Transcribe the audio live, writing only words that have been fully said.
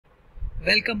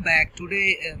Welcome back.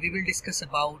 Today we will discuss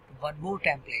about one more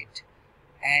template,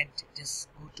 and just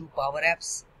go to Power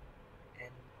Apps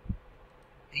and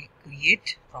click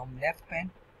Create from left pane.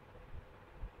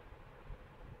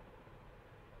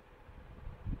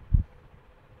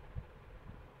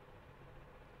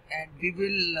 And we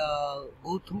will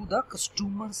go through the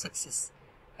customer success.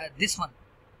 This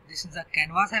is a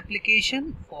canvas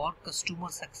application for customer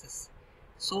success.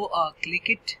 So click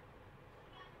it,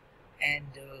 and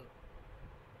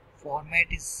format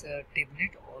is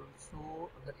template, also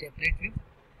the template view,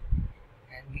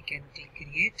 and we can click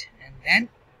create and then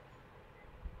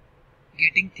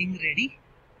getting thing ready.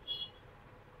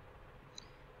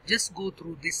 Just go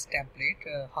through this template,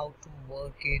 how to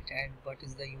work it and what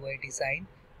is the UI design.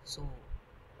 So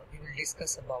we will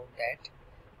discuss about that.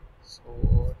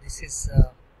 So this is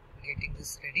getting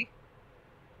this ready.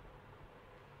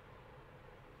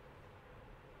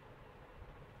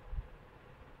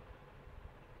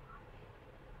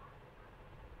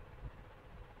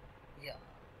 Yeah,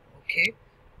 okay.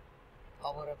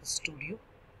 Power Up Studio.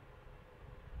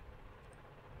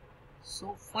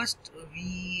 So first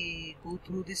we go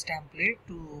through this template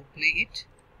to play it.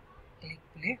 Click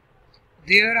play.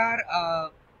 There are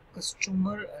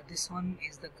customer, this one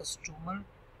is the customer,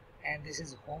 and this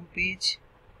is home page,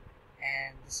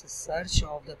 and this is search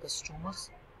of the customers.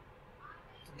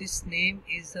 So this name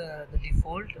is the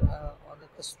default on the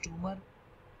customer,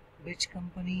 which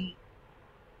company,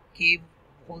 Cave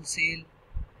Wholesale,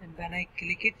 and when I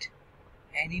click it,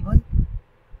 anyone,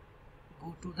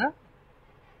 go to the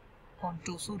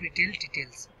Contoso retail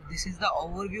details. This is the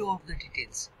overview of the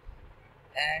details,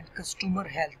 and customer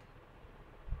health,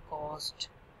 cost,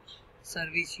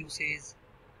 service usage,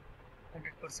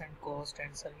 100% cost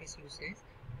and service usage,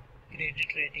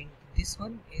 credit rating. This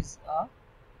one is a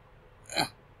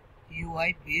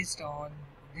UI based on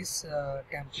this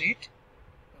template.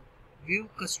 View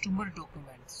customer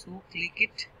documents. So click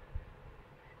it,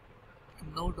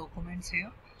 no documents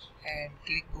here, and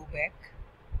click go back.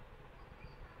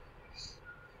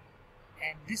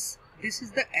 And this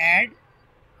is the add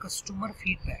customer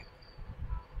feedback.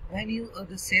 When you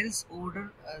the sales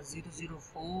order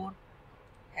 004,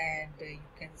 and you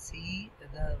can see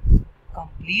the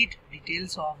complete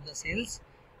details of the sales,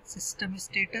 system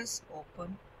status,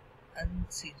 open,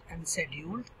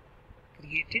 unscheduled,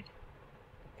 created,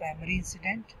 primary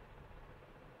incident,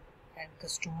 and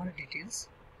customer details.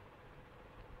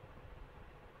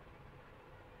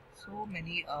 So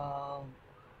many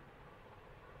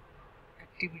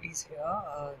activities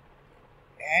here.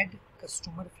 Add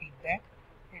customer feedback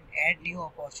and add new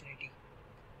opportunity.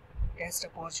 Test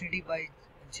opportunity by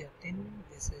Jatin.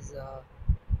 This is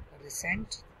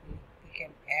recent. We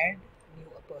can add new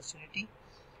opportunity.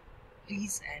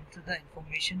 Please enter the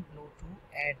information below to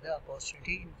add the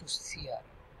opportunity into CR.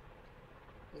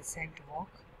 Recent work.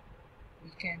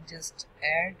 We can just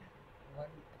add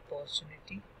one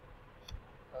opportunity.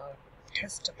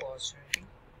 Test opportunity.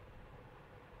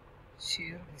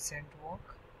 Share recent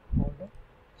work. Order.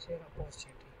 Share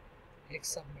opportunity. Click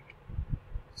submit.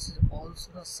 This is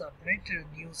also the submit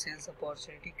new sales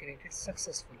opportunity created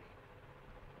successfully.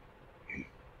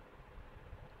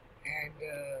 And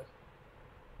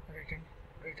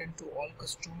return to all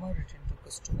customer, return to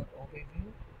customer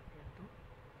overview, return to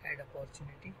add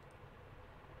opportunity.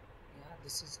 Yeah,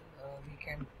 this is we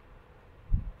can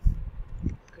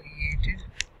created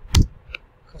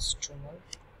customer,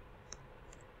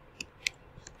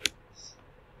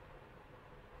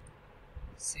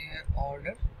 share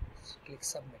order, click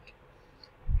submit,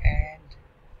 and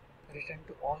return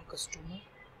to all customer,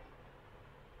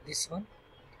 this one.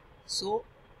 So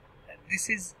this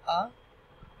is a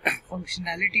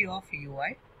functionality of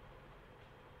UI.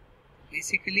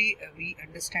 Basically we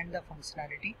understand the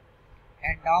functionality,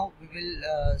 and now we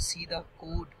will see the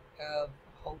code,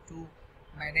 how to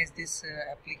manage this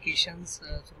applications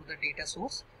through the data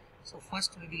source. So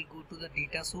first we will go to the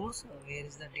data source. Where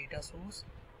is the data source?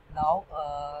 Now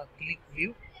click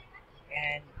view,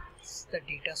 and it's the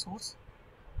data source.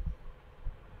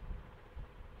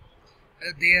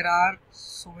 There are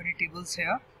so many tables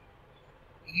here.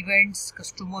 Events,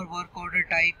 customer work order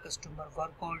type, customer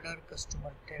work order,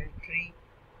 customer territory,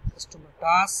 customer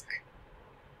task,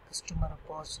 customer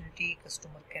opportunity,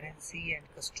 customer currency, and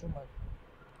customer.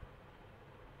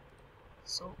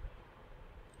 So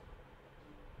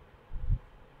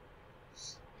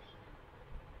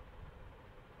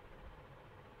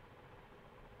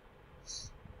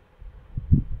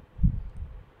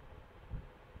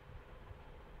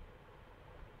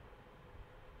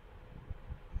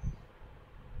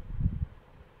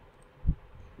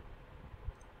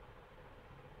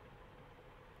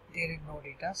there is no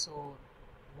data, so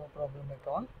no problem at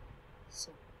all.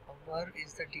 So where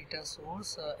is the data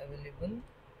source available?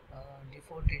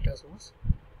 Default data source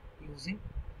using.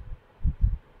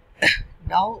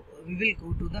 Now we will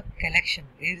go to the collection.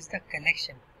 Where is the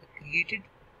collection created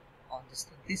on this?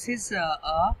 This is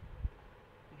a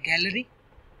gallery.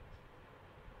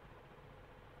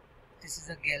 This is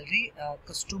a gallery,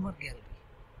 customer gallery.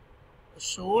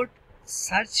 Short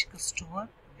search customer.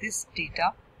 This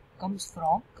data comes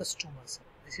from customers.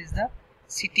 This is the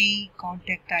city,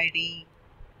 contact ID,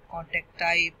 contact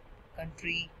type,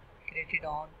 country, credit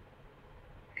on,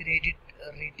 credit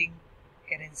rating,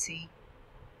 currency,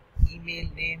 email,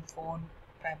 name, phone,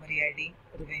 primary ID,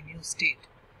 revenue, state.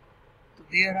 So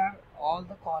there are all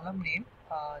the column name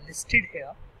listed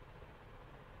here.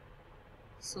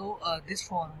 So this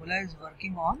formula is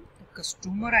working on the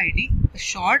customer ID,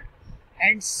 short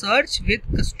and search with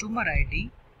customer ID,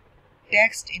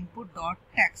 text input dot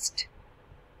text.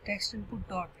 Text input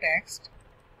dot text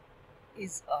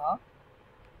is a,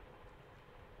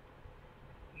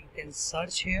 you can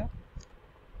search here,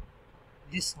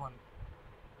 this one,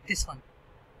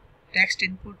 text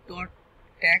input dot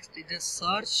text is a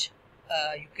search.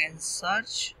 You can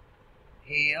search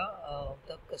here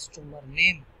the customer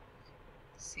name,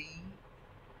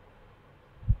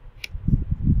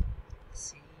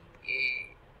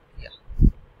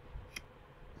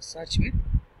 search with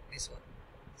this one,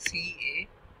 CA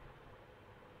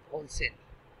wholesale.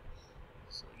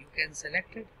 So you can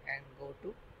select it and go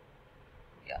to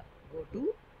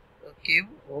Cave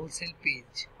wholesale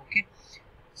page. Okay,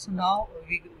 so now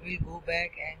we will go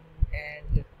back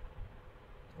and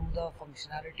through the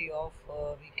functionality of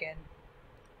we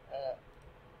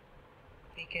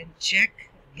can check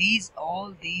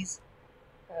all these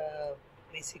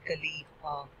basically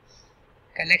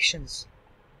collections.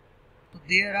 So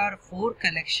there are 4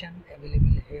 collections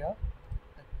available here.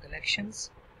 The collections: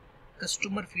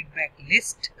 customer feedback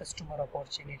list, customer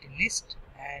opportunity list,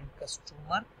 and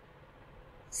customer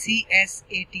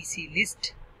CSATC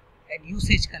list, and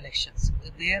usage collections.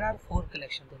 So there are 4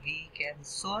 collections. So we can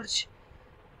search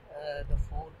the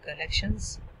 4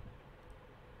 collections.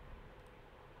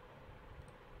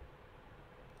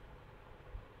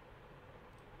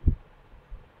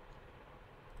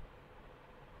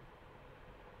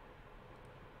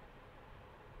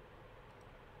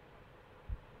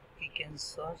 We can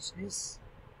search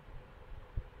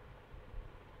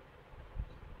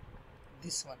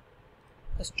this one,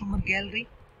 customer gallery,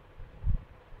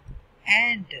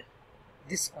 and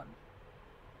this one.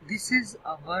 This is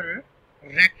our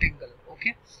rectangle.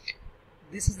 Okay,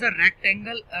 this is the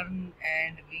rectangle,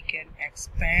 and we can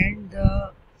expand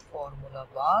the formula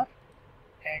bar,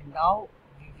 and now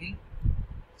we will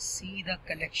see the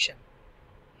collection.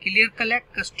 Clear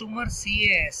collect customer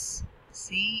CAS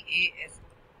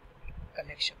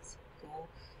collections. So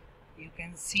you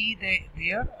can see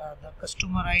there the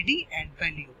customer ID and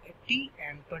value 80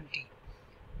 and 20.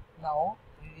 Now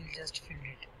we will just fill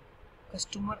it,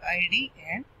 customer ID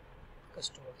and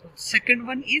customer. So second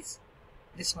one is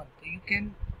this one. So you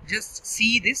can just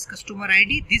see this customer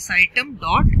ID, this item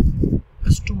dot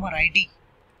customer ID.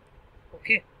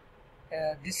 Okay,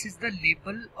 this is the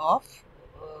label of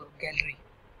gallery,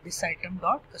 this item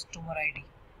dot customer ID,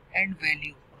 and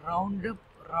value round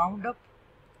up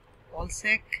all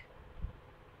sec.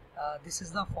 This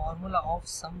is the formula of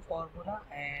sum formula,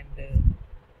 and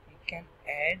you can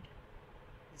add,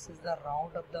 this is the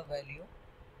round up the value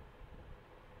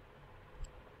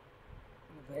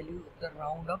of the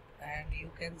round up, and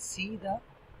you can see the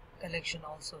collection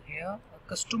also here,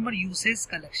 customer usage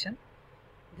collection.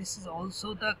 This is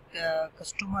also the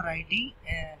customer ID,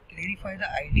 clarify the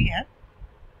ID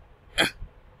and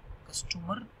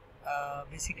customer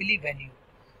basically value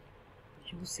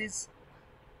usage.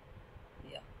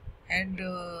 Yeah, and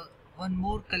one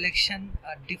more collection,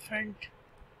 different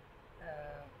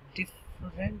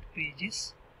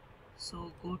pages.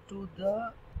 So go to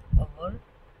our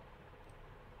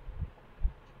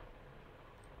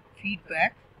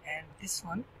feedback and this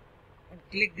one, and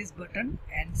click this button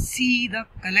and see the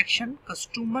collection,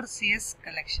 customer CS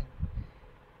collection.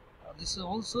 This is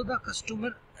also the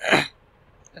customer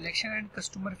collection and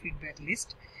customer feedback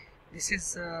list. This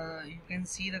is you can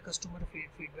see the customer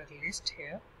feedback list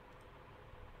here,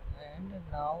 and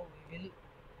now we will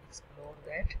explore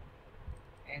that,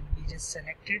 and we just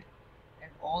selected,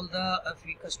 and all the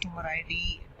customer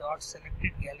ID dot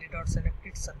selected, gallery dot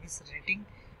selected, service rating,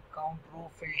 count row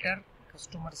filter,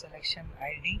 customer selection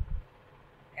ID,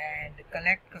 and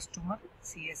collect customer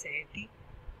CSAT.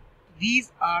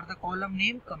 These are the column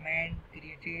name, command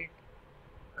created,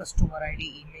 customer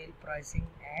ID, email, pricing,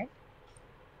 and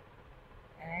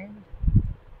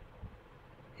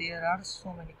there are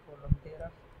so many columns. There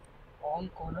are all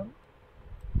column: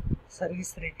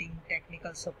 service rating,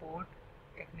 technical support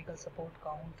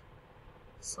count.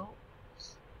 So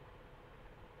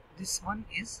this one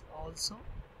is also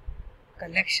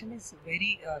collection is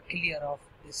very clear of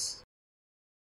this.